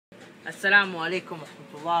Assalamu alaikum wa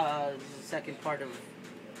rahmatullah. This is the second part of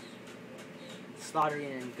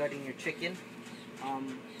slaughtering and gutting your chicken.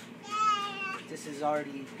 This is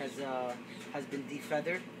already has been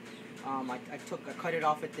defeathered. I cut it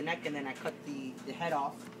off at the neck, and then I cut the head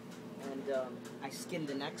off, and I skinned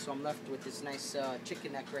the neck, so I'm left with this nice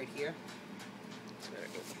chicken neck right here.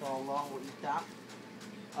 So along with that,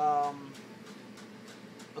 a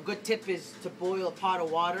good tip is to boil a pot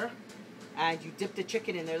of water, and you dip the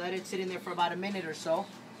chicken in there, let it sit in there for about a minute or so,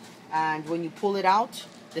 and when you pull it out,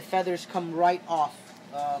 the feathers come right off,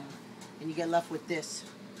 and you get left with this,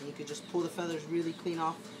 and you can just pull the feathers really clean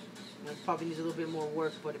off. It probably needs a little bit more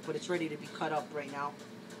work, but it's ready to be cut up right now.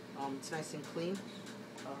 It's nice and clean.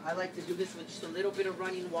 I like to do this with just a little bit of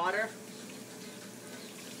running water.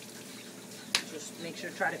 Just make sure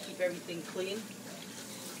to try to keep everything clean.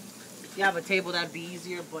 If you have a table, that'd be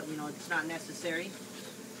easier, but you know, it's not necessary.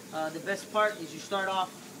 The best part is you start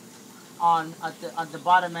off at the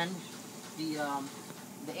bottom end, the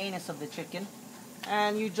anus of the chicken,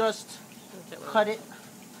 and you just cut it,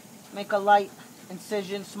 make a light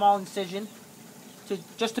incision, small incision,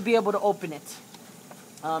 just to be able to open it.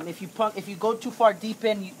 If you go too far deep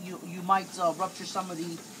in, you might rupture some of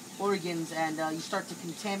the organs, and you start to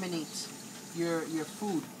contaminate your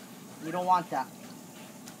food. You don't want that.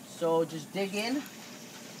 So just dig in.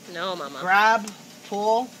 No, Mama. Grab,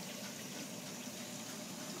 pull.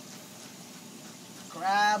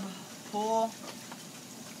 Grab, pull.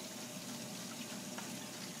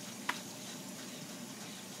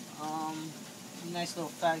 Nice little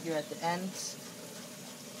fat here at the ends.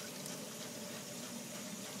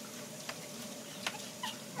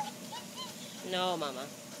 No, Mama.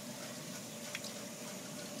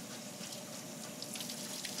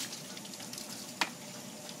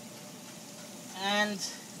 And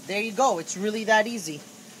there you go. It's really that easy.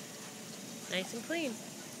 Nice and clean.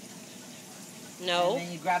 No. And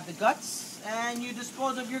then you grab the guts and you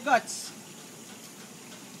dispose of your guts.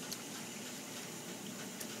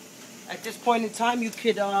 At this point in time, you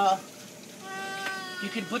could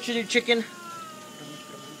butcher the chicken.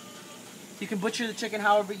 You can butcher the chicken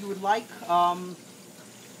however you would like.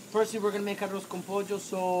 Personally, we're gonna make arroz con pollo,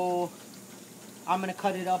 so I'm gonna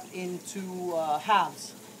cut it up into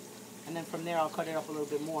halves, and then from there I'll cut it up a little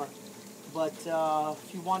bit more. But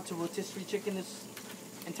if you want to rotisserie chicken this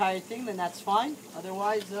entire thing, then that's fine.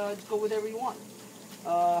 Otherwise, just go whatever you want.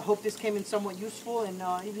 Hope this came in somewhat useful, and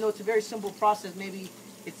even though it's a very simple process, maybe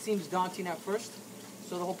it seems daunting at first.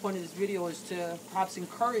 So the whole point of this video is to perhaps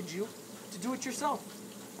encourage you to do it yourself.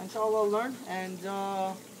 Inshallah, learn, and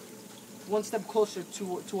one step closer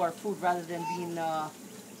to our food rather than being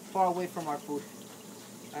far away from our food.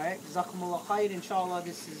 Alright, Jazakumullah khair. Inshallah,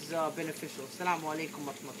 this is beneficial. Assalamu alaikum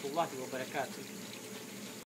wa rahmatullahi wa barakatuh.